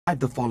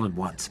The fallen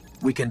ones.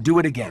 We can do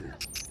it again.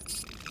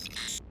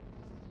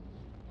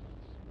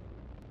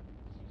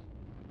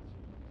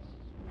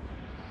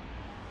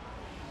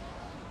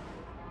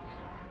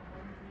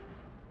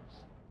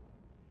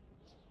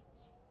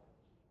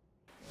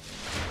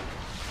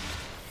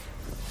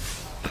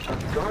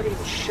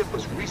 Guardian's ship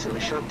was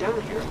recently shot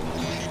down here.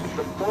 If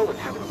the Fallen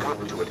haven't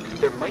gotten to it,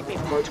 there might be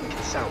parts we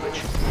can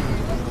salvage.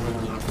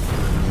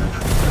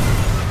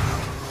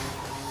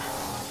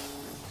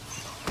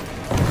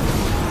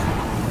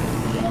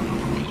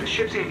 The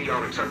ship's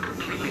avionics are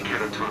completely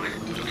catatonic,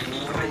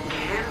 but I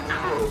can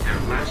code their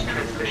last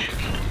transmission.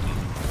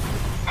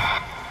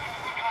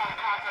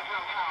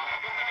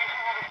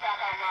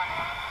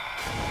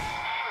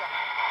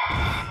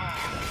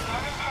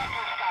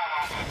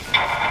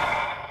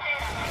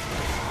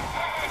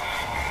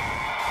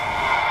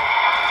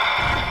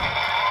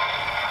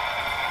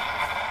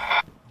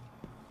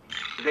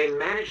 They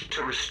managed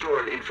to restore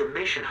an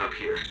information hub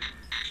here,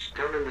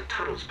 down in the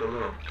tunnels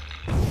below.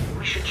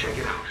 We should check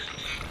it out.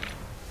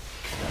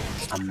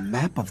 A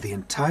map of the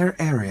entire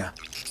area.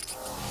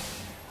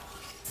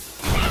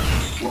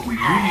 What we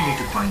really need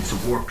to find is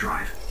a warp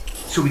drive,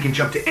 so we can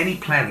jump to any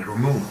planet or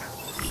moon.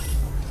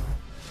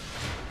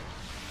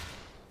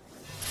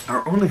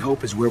 Our only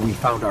hope is where we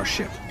found our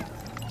ship.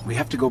 We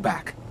have to go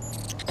back.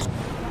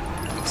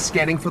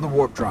 Scanning for the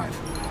warp drive.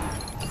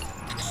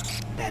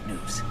 Bad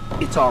news.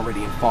 It's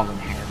already in fallen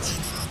hands.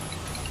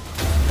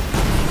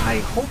 I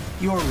hope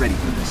you're ready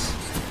for this.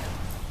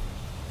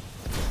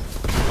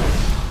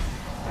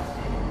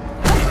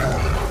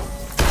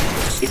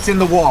 It's in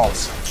the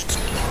walls.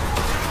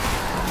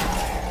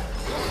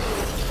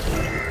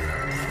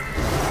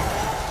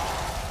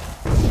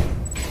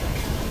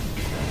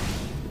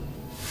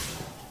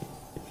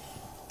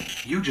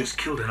 You just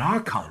killed an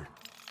Archon.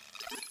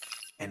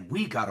 And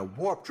we got a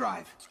warp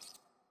drive.